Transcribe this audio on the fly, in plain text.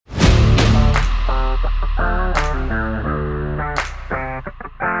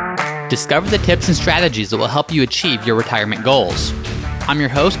Discover the tips and strategies that will help you achieve your retirement goals. I'm your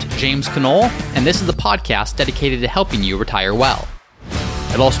host, James Knoll, and this is the podcast dedicated to helping you retire well.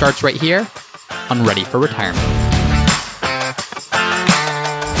 It all starts right here on Ready for Retirement.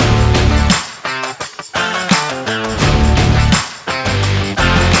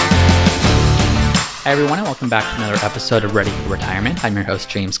 Hi everyone, and welcome back to another episode of Ready for Retirement. I'm your host,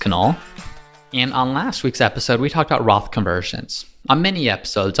 James Knoll. And on last week's episode, we talked about Roth conversions. On many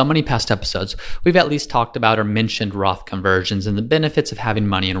past episodes, we've at least talked about or mentioned Roth conversions and the benefits of having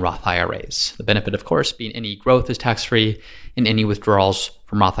money in Roth IRAs. The benefit, of course, being any growth is tax-free and any withdrawals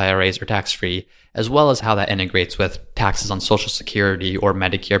from Roth IRAs are tax-free, as well as how that integrates with taxes on Social Security or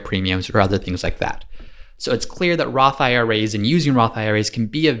Medicare premiums or other things like that. So it's clear that Roth IRAs and using Roth IRAs can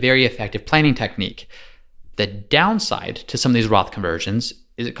be a very effective planning technique. The downside to some of these Roth conversions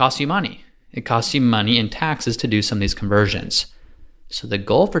is it costs you money. It costs you money in taxes to do some of these conversions. So the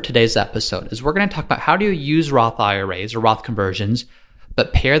goal for today's episode is we're going to talk about how do you use Roth IRAs or Roth conversions,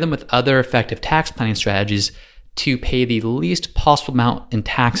 but pair them with other effective tax planning strategies to pay the least possible amount in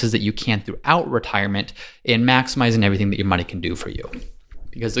taxes that you can throughout retirement and maximizing everything that your money can do for you.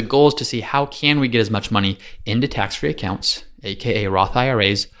 Because the goal is to see how can we get as much money into tax-free accounts, aka Roth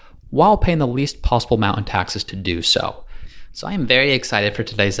IRAs, while paying the least possible amount in taxes to do so. So I am very excited for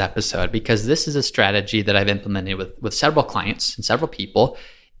today's episode because this is a strategy that I've implemented with several clients and several people,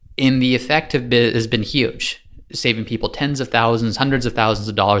 and the effect has been huge, saving people tens of thousands, hundreds of thousands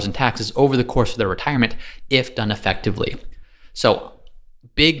of dollars in taxes over the course of their retirement if done effectively. So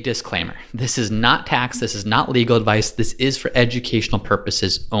big disclaimer, this is not tax, this is not legal advice, this is for educational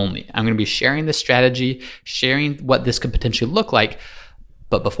purposes only. I'm going to be sharing this strategy, sharing what this could potentially look like,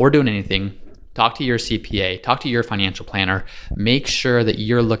 but before doing anything, talk to your CPA, talk to your financial planner, make sure that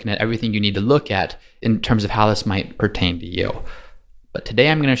you're looking at everything you need to look at in terms of how this might pertain to you. But today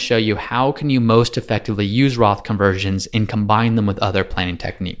I'm going to show you how can you most effectively use Roth conversions and combine them with other planning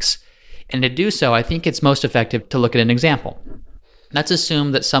techniques. And to do so, I think it's most effective to look at an example. Let's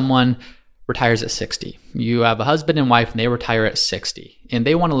assume that someone retires at 60. You have a husband and wife and they retire at 60 and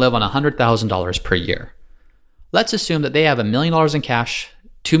they want to live on $100,000 per year. Let's assume that they have $1 million in cash,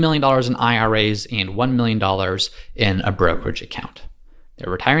 $2 million in IRAs, and $1 million in a brokerage account.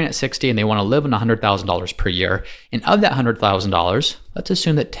 They're retiring at 60 and they want to live on $100,000 per year. And of that $100,000, let's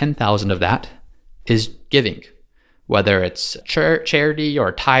assume that $10,000 of that is giving. Whether it's charity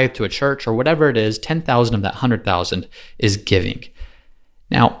or tithe to a church or whatever it is, $10,000 of that $100,000 is giving.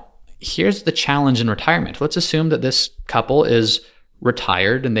 Now, here's the challenge in retirement. Let's assume that this couple is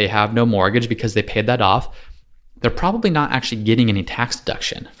retired and they have no mortgage because they paid that off. They're probably not actually getting any tax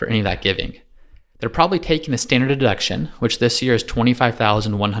deduction for any of that giving. They're probably taking the standard deduction, which this year is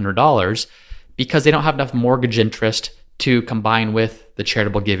 $25,100, because they don't have enough mortgage interest to combine with the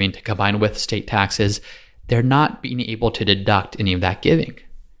charitable giving, to combine with state taxes. They're not being able to deduct any of that giving.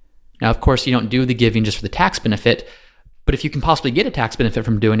 Now, of course, you don't do the giving just for the tax benefit, but if you can possibly get a tax benefit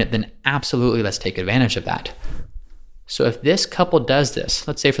from doing it, then absolutely let's take advantage of that. So if this couple does this,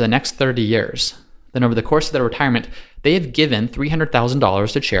 let's say for the next 30 years, then over the course of their retirement, they have given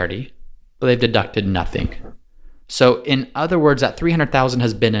 $300,000 to charity, but they've deducted nothing. So in other words, that $300,000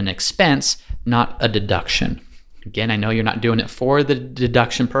 has been an expense, not a deduction. Again, I know you're not doing it for the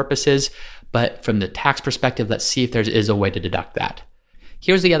deduction purposes, but from the tax perspective, let's see if there is a way to deduct that.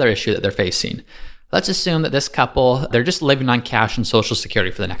 Here's the other issue that they're facing. Let's assume that this couple, they're just living on cash and Social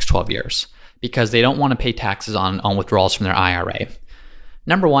Security for the next 12 years because they don't want to pay taxes on withdrawals from their IRA.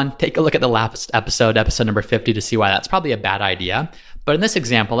 Number one, take a look at the last episode number 50, to see why that's probably a bad idea. But in this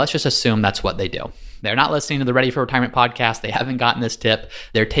example, let's just assume that's what they do. They're not listening to the Ready for Retirement podcast. They haven't gotten this tip.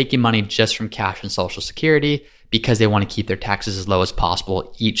 They're taking money just from cash and Social Security because they want to keep their taxes as low as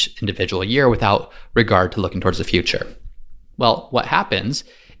possible each individual year without regard to looking towards the future. Well, what happens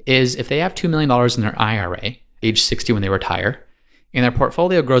is if they have $2 million in their IRA, age 60 when they retire, and their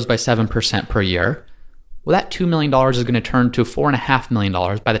portfolio grows by 7% per year, well, that $2 million is going to turn to $4.5 million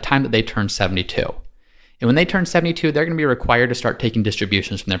by the time that they turn 72. And when they turn 72, they're going to be required to start taking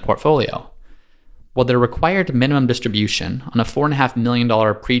distributions from their portfolio. Well, their required minimum distribution on a $4.5 million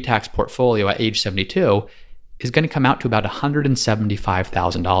pre-tax portfolio at age 72 is going to come out to about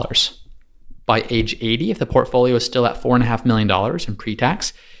 $175,000. By age 80, if the portfolio is still at $4.5 million in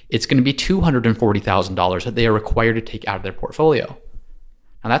pre-tax, it's going to be $240,000 that they are required to take out of their portfolio.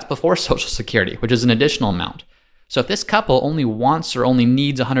 Now that's before Social Security, which is an additional amount. So if this couple only wants or only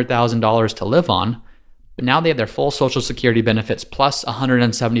needs $100,000 to live on, but now they have their full Social Security benefits plus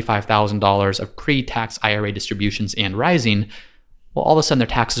 $175,000 of pre-tax IRA distributions and rising, well, all of a sudden their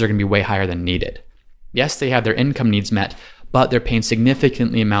taxes are going to be way higher than needed. Yes, they have their income needs met, but they're paying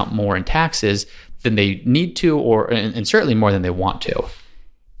significantly amount more in taxes than they need to, and certainly more than they want to.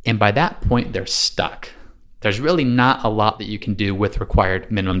 And by that point, they're stuck. There's really not a lot that you can do with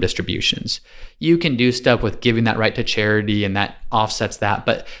required minimum distributions. You can do stuff with giving that right to charity, and that offsets that,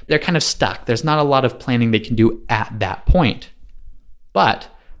 but they're kind of stuck. There's not a lot of planning they can do at that point. But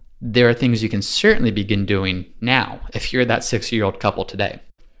there are things you can certainly begin doing now if you're that 60-year-old couple today.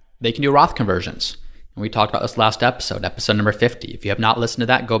 They can do Roth conversions. And we talked about this last episode number 50. If you have not listened to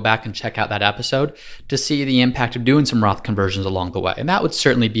that, go back and check out that episode to see the impact of doing some Roth conversions along the way. And that would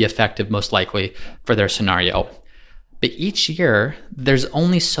certainly be effective, most likely, for their scenario. But each year, there's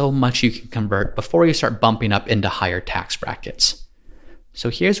only so much you can convert before you start bumping up into higher tax brackets. So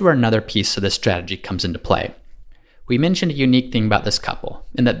here's where another piece of this strategy comes into play. We mentioned a unique thing about this couple,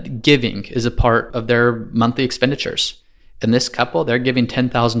 and that giving is a part of their monthly expenditures. In this couple, they're giving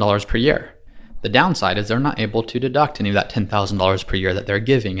 $10,000 per year. The downside is they're not able to deduct any of that $10,000 per year that they're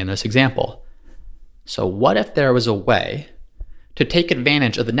giving in this example. So what if there was a way to take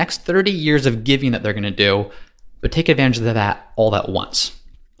advantage of the next 30 years of giving that they're going to do, but take advantage of that all at once?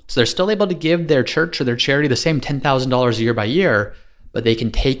 So they're still able to give their church or their charity the same $10,000 year by year, but they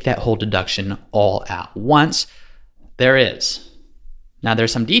can take that whole deduction all at once. There is. Now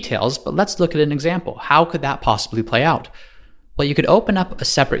there's some details, but let's look at an example. How could that possibly play out? Well, you could open up a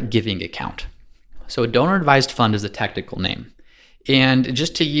separate giving account. So a donor-advised fund is the technical name. And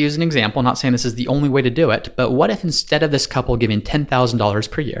just to use an example, not saying this is the only way to do it, but what if instead of this couple giving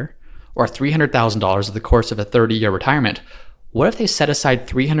 $10,000 per year or $300,000 over the course of a 30-year retirement, what if they set aside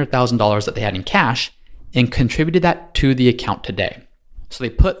 $300,000 that they had in cash and contributed that to the account today? So they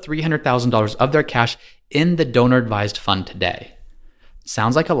put $300,000 of their cash in the donor-advised fund today.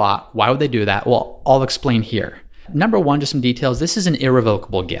 Sounds like a lot. Why would they do that? Well, I'll explain here. Number one, just some details. This is an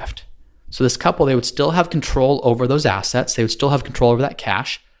irrevocable gift. So this couple, they would still have control over those assets. They would still have control over that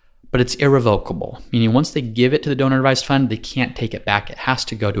cash, but it's irrevocable, meaning once they give it to the donor advised fund, they can't take it back. It has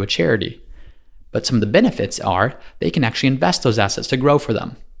to go to a charity. But some of the benefits are they can actually invest those assets to grow for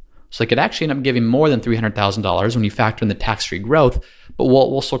them. So they could actually end up giving more than $300,000 when you factor in the tax-free growth, but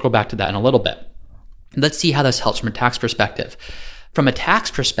we'll circle back to that in a little bit. Let's see how this helps from a tax perspective. From a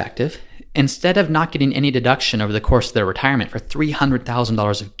tax perspective, instead of not getting any deduction over the course of their retirement for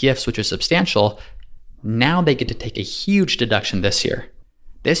 $300,000 of gifts, which is substantial, now they get to take a huge deduction this year.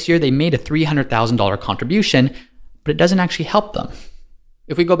 This year, they made a $300,000 contribution, but it doesn't actually help them.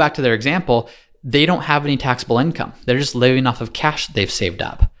 If we go back to their example, they don't have any taxable income. They're just living off of cash that they've saved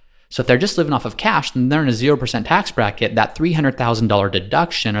up. So if they're just living off of cash, then they're in a 0% tax bracket. That $300,000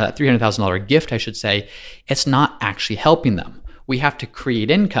 deduction, or that $300,000 gift, I should say, it's not actually helping them. We have to create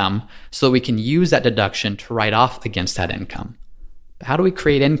income so that we can use that deduction to write off against that income. But how do we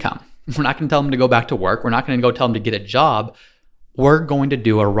create income? We're not going to tell them to go back to work. We're not going to go tell them to get a job. We're going to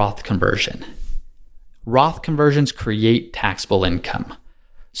do a Roth conversion. Roth conversions create taxable income.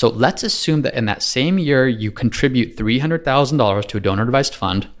 So let's assume that in that same year, you contribute $300,000 to a donor-advised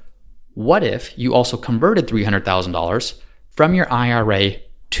fund. What if you also converted $300,000 from your IRA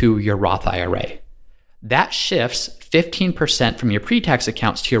to your Roth IRA? That shifts 15% from your pre-tax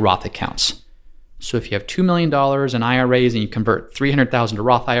accounts to your Roth accounts. So if you have $2 million in IRAs and you convert $300,000 to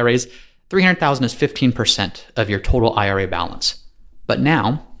Roth IRAs, $300,000 is 15% of your total IRA balance. But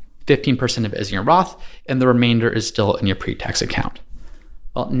now, 15% of it is in your Roth and the remainder is still in your pre-tax account.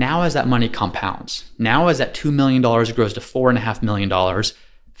 Well, now as that money compounds, now as that $2 million grows to $4.5 million,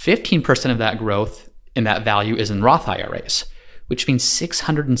 15% of that growth in that value is in Roth IRAs, which means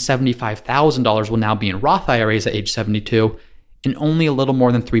 $675,000 will now be in Roth IRAs at age 72 and only a little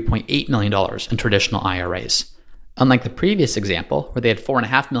more than $3.8 million in traditional IRAs. Unlike the previous example, where they had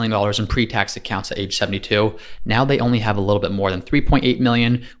 $4.5 million in pre-tax accounts at age 72, now they only have a little bit more than $3.8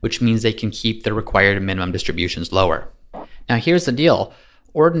 million, which means they can keep their required minimum distributions lower. Now here's the deal.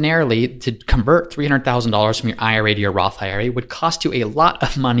 Ordinarily, to convert $300,000 from your IRA to your Roth IRA would cost you a lot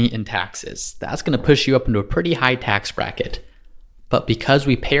of money in taxes. That's going to push you up into a pretty high tax bracket. But because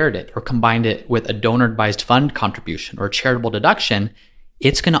we paired it or combined it with a donor-advised fund contribution or a charitable deduction,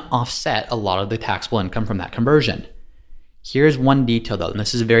 it's going to offset a lot of the taxable income from that conversion. Here's one detail though, and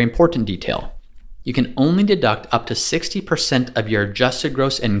this is a very important detail. You can only deduct up to 60% of your adjusted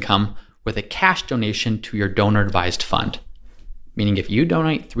gross income with a cash donation to your donor-advised fund. Meaning if you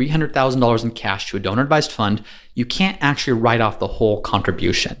donate $300,000 in cash to a donor-advised fund, you can't actually write off the whole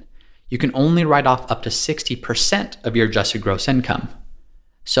contribution. You can only write off up to 60% of your adjusted gross income.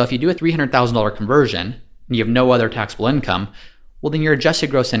 So if you do a $300,000 conversion and you have no other taxable income, well then your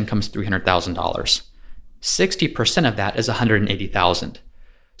adjusted gross income is $300,000. 60% of that is $180,000.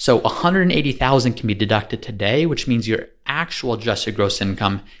 So 180,000 can be deducted today, which means your actual adjusted gross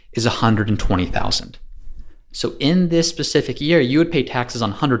income is 120,000. So in this specific year, you would pay taxes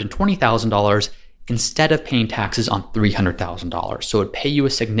on $120,000 instead of paying taxes on $300,000. So it would pay you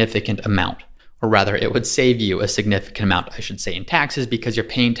a significant amount, or rather it would save you a significant amount, I should say, in taxes, because you're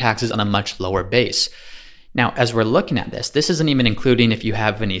paying taxes on a much lower base. Now, as we're looking at this isn't even including if you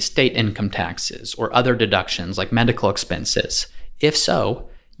have any state income taxes or other deductions like medical expenses. If so,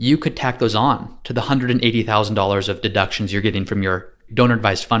 you could tack those on to the $180,000 of deductions you're getting from your donor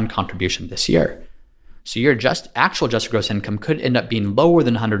advised fund contribution this year. So your actual adjusted gross income could end up being lower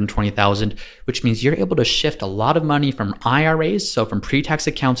than $120,000, which means you're able to shift a lot of money from IRAs, so from pre-tax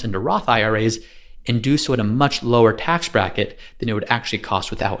accounts into Roth IRAs, and do so at a much lower tax bracket than it would actually cost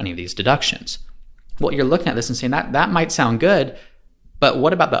without any of these deductions. Well, you're looking at this and saying that might sound good, but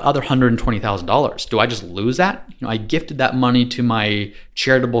what about the other $120,000? Do I just lose that? I gifted that money to my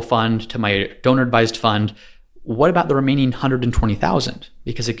charitable fund, to my donor advised fund. What about the remaining $120,000?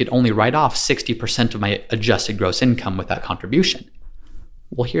 Because it could only write off 60% of my adjusted gross income with that contribution.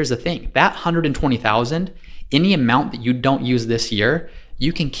 Well, here's the thing. That $120,000, any amount that you don't use this year,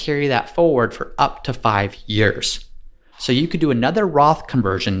 you can carry that forward for up to 5 years. So you could do another Roth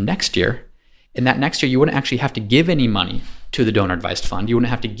conversion next year. And that next year, you wouldn't actually have to give any money to the donor advised fund. You wouldn't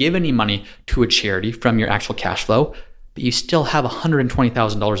have to give any money to a charity from your actual cash flow, but you still have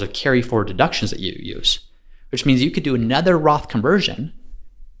 $120,000 of carry forward deductions that you use, which means you could do another Roth conversion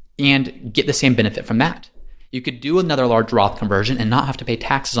and get the same benefit from that. You could do another large Roth conversion and not have to pay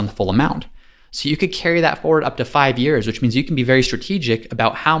taxes on the full amount. So you could carry that forward up to 5 years, which means you can be very strategic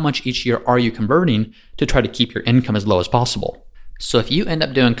about how much each year are you converting to try to keep your income as low as possible. So if you end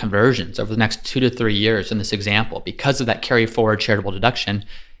up doing conversions over the next 2 to 3 years in this example, because of that carry forward charitable deduction,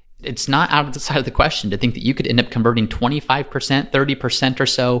 it's not out of the side of the question to think that you could end up converting 25%, 30% or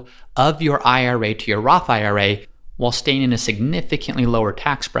so of your IRA to your Roth IRA while staying in a significantly lower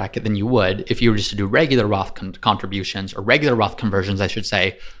tax bracket than you would if you were just to do regular Roth contributions, or regular Roth conversions, I should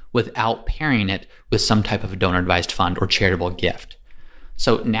say, without pairing it with some type of a donor advised fund or charitable gift.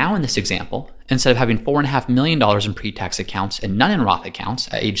 So now in this example, instead of having $4.5 million in pre-tax accounts and none in Roth accounts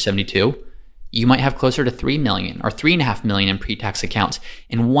at age 72, you might have closer to $3 million or $3.5 million in pre-tax accounts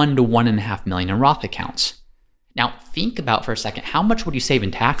and $1 to $1.5 million in Roth accounts. Now think about for a second, how much would you save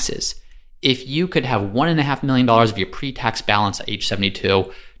in taxes if you could have $1.5 million of your pre-tax balance at age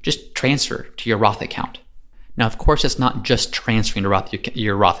 72 just transfer to your Roth account? Now, of course, it's not just transferring to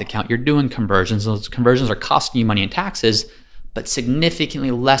your Roth account. You're doing conversions. Those conversions are costing you money in taxes, but significantly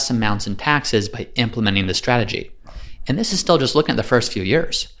less amounts in taxes by implementing the strategy. And this is still just looking at the first few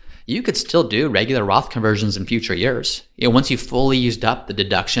years. You could still do regular Roth conversions in future years. Once you've fully used up the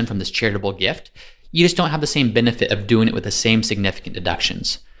deduction from this charitable gift, you just don't have the same benefit of doing it with the same significant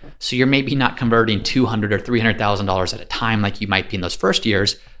deductions. So you're maybe not converting $200,000 or $300,000 at a time like you might be in those first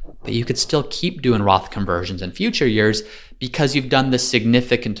years, but you could still keep doing Roth conversions in future years because you've done the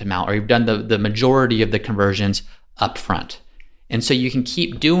significant amount, or you've done the majority of the conversions up front. And so you can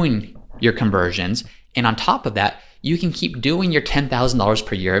keep doing your conversions. And on top of that, you can keep doing your $10,000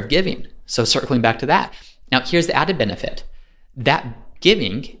 per year of giving. So circling back to that. Now, here's the added benefit. That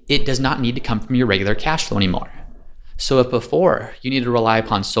giving, it does not need to come from your regular cash flow anymore. So if before you need to rely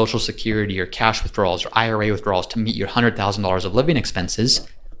upon Social Security or cash withdrawals or IRA withdrawals to meet your $100,000 of living expenses,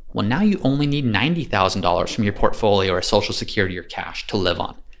 well, now you only need $90,000 from your portfolio or Social Security or cash to live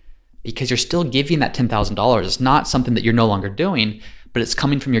on. Because you're still giving that $10,000. It's not something that you're no longer doing, but it's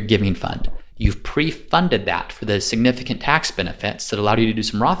coming from your giving fund. You've pre-funded that for the significant tax benefits that allowed you to do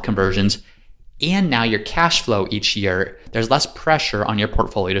some Roth conversions, and now your cash flow each year, there's less pressure on your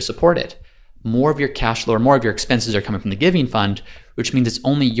portfolio to support it. More of your cash flow or more of your expenses are coming from the giving fund, which means it's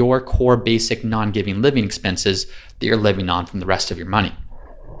only your core basic non-giving living expenses that you're living on from the rest of your money.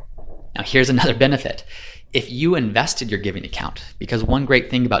 Now here's another benefit. If you invested your giving account, because one great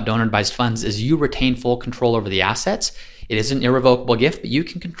thing about donor advised funds is you retain full control over the assets. It is an irrevocable gift, but you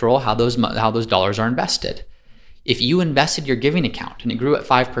can control how those dollars are invested. If you invested your giving account and it grew at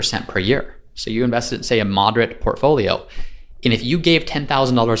 5% per year, so you invested, say, a moderate portfolio, and if you gave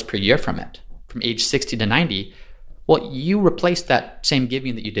 $10,000 per year from it, from age 60 to 90, well, you replaced that same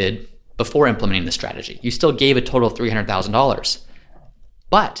giving that you did before implementing the strategy. You still gave a total of $300,000.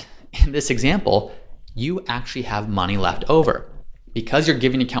 But in this example, you actually have money left over. Because your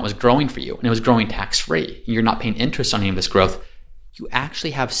giving account was growing for you and it was growing tax-free, you're not paying interest on any of this growth, you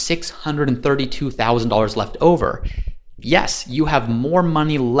actually have $632,000 left over. Yes, you have more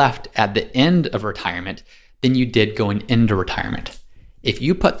money left at the end of retirement than you did going into retirement. If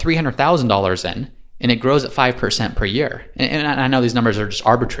you put $300,000 in and it grows at 5% per year. And I know these numbers are just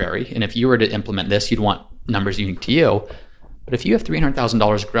arbitrary. And if you were to implement this, you'd want numbers unique to you. But if you have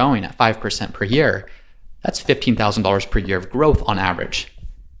 $300,000 growing at 5% per year, that's $15,000 per year of growth on average.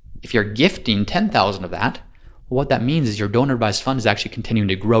 If you're gifting $10,000 of that, what that means is your donor advised fund is actually continuing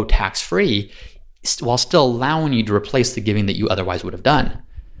to grow tax-free while still allowing you to replace the giving that you otherwise would have done.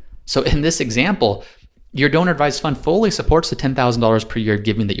 So in this example, your donor advised fund fully supports the $10,000 per year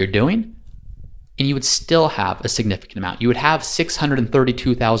giving that you're doing, and you would still have a significant amount. You would have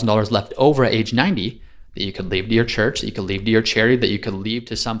 $632,000 left over at age 90 that you could leave to your church, that you could leave to your charity, that you could leave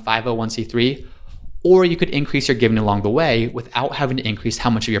to some 501c3, or you could increase your giving along the way without having to increase how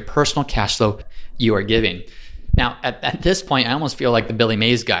much of your personal cash flow you are giving. Now, at this point, I almost feel like the Billy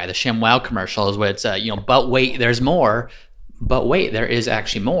Mays guy, the ShamWow commercials, where it's, but wait, there's more. But wait, there is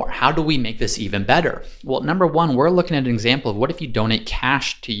actually more. How do we make this even better? Well, number one, we're looking at an example of what if you donate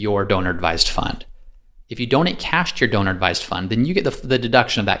cash to your donor advised fund? If you donate cash to your donor advised fund, then you get the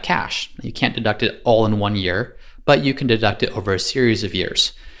deduction of that cash. You can't deduct it all in 1 year, but you can deduct it over a series of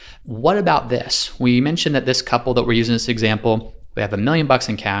years. What about this? We mentioned that this couple that we're using this example, we have $1 million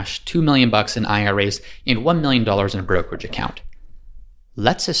in cash, $2 million in IRAs, and $1 million in a brokerage account.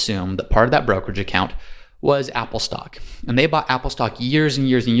 Let's assume that part of that brokerage account was Apple stock. And they bought Apple stock years and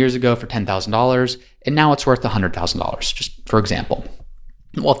years and years ago for $10,000, and now it's worth $100,000, just for example.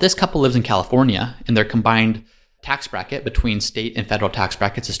 Well, if this couple lives in California and their combined tax bracket between state and federal tax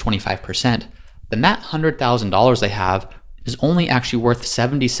brackets is 25%, then that $100,000 they have is only actually worth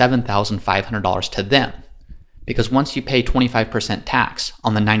 $77,500 to them. Because once you pay 25% tax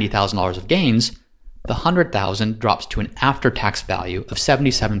on the $90,000 of gains, the $100,000 drops to an after-tax value of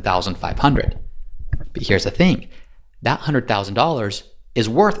 $77,500. But here's the thing, that $100,000 is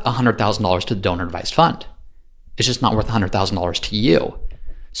worth $100,000 to the donor advised fund. It's just not worth $100,000 to you.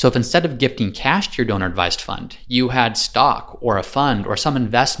 So if instead of gifting cash to your donor advised fund, you had stock or a fund or some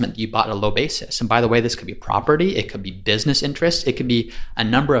investment you bought at a low basis, and by the way, this could be property, it could be business interests, it could be a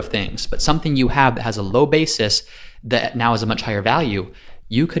number of things, but something you have that has a low basis that now is a much higher value,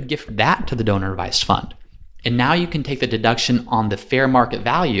 you could gift that to the donor advised fund. And now you can take the deduction on the fair market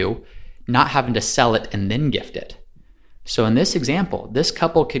value, not having to sell it and then gift it. So in this example, this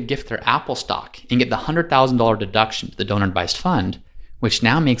couple could gift their Apple stock and get the $100,000 deduction to the donor advised fund, which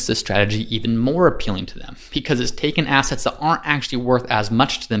now makes this strategy even more appealing to them because it's taken assets that aren't actually worth as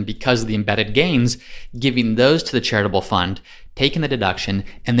much to them because of the embedded gains, giving those to the charitable fund, taking the deduction,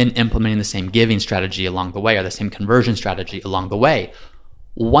 and then implementing the same giving strategy along the way or the same conversion strategy along the way.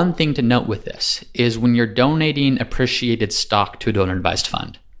 One thing to note with this is when you're donating appreciated stock to a donor advised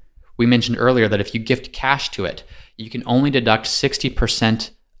fund, we mentioned earlier that if you gift cash to it, you can only deduct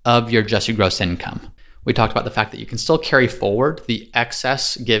 60% of your adjusted gross income. We talked about the fact that you can still carry forward the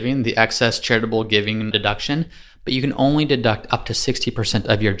excess giving, the excess charitable giving deduction, but you can only deduct up to 60%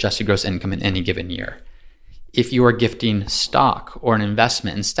 of your adjusted gross income in any given year. If you are gifting stock or an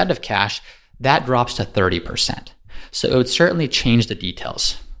investment instead of cash, that drops to 30%. So it would certainly change the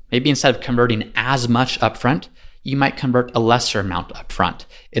details. Maybe instead of converting as much upfront, you might convert a lesser amount upfront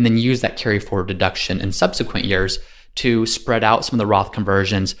and then use that carry forward deduction in subsequent years to spread out some of the Roth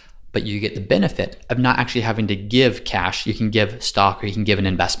conversions, but you get the benefit of not actually having to give cash. You can give stock or you can give an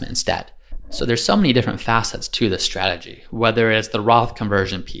investment instead. So there's so many different facets to this strategy, whether it's the Roth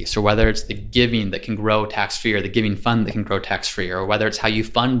conversion piece or whether it's the giving that can grow tax-free or the giving fund that can grow tax-free or whether it's how you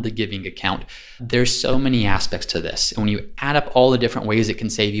fund the giving account. There's so many aspects to this. And when you add up all the different ways it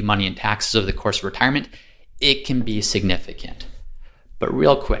can save you money in taxes over the course of retirement, it can be significant. But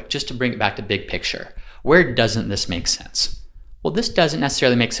real quick, just to bring it back to big picture, where doesn't this make sense? Well, this doesn't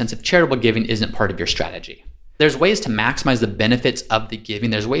necessarily make sense if charitable giving isn't part of your strategy. There's ways to maximize the benefits of the giving.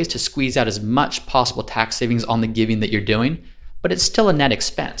 There's ways to squeeze out as much possible tax savings on the giving that you're doing, but it's still a net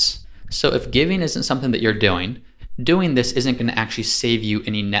expense. So if giving isn't something that you're doing this isn't going to actually save you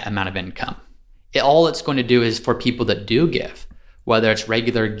any net amount of income. All it's going to do is for people that do give, whether it's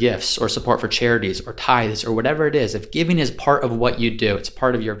regular gifts or support for charities or tithes or whatever it is, if giving is part of what you do, it's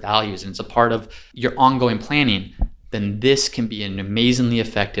part of your values and it's a part of your ongoing planning, then this can be an amazingly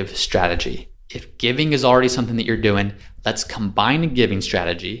effective strategy. If giving is already something that you're doing, let's combine a giving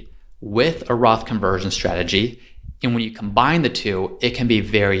strategy with a Roth conversion strategy. And when you combine the two, it can be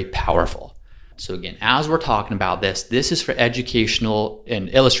very powerful. So again, as we're talking about this is for educational and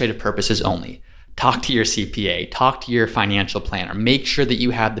illustrative purposes only. Talk to your CPA, talk to your financial planner, make sure that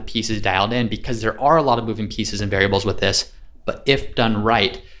you have the pieces dialed in because there are a lot of moving pieces and variables with this. But if done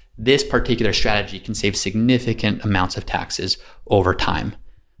right, this particular strategy can save significant amounts of taxes over time.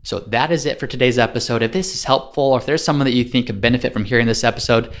 So that is it for today's episode. If this is helpful or if there's someone that you think could benefit from hearing this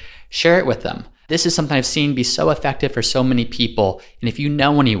episode, share it with them. This is something I've seen be so effective for so many people. And if you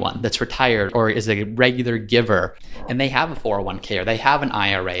know anyone that's retired or is a regular giver and they have a 401k or they have an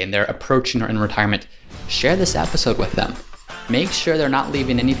IRA and they're approaching or in retirement, share this episode with them. Make sure they're not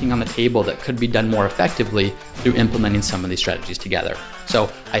leaving anything on the table that could be done more effectively through implementing some of these strategies together.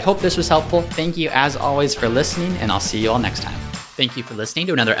 So I hope this was helpful. Thank you as always for listening, and I'll see you all next time. Thank you for listening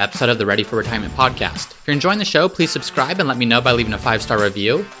to another episode of the Ready for Retirement podcast. If you're enjoying the show, please subscribe and let me know by leaving a 5-star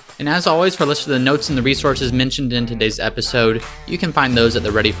review. And as always, for a list of the notes and the resources mentioned in today's episode, you can find those at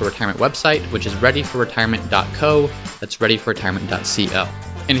the Ready for Retirement website, which is readyforretirement.co. That's readyforretirement.co.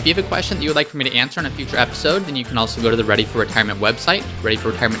 And if you have a question that you would like for me to answer in a future episode, then you can also go to the Ready for Retirement website,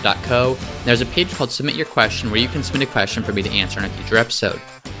 readyforretirement.co. There's a page called Submit Your Question where you can submit a question for me to answer in a future episode.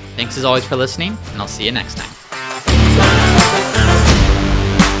 Thanks as always for listening, and I'll see you next time.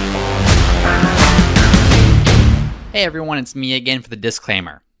 Hey everyone, it's me again for the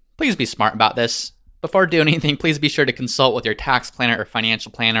disclaimer. Please be smart about this. Before doing anything, please be sure to consult with your tax planner or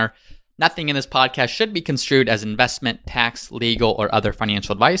financial planner. Nothing in this podcast should be construed as investment, tax, legal, or other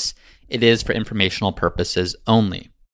financial advice. It is for informational purposes only.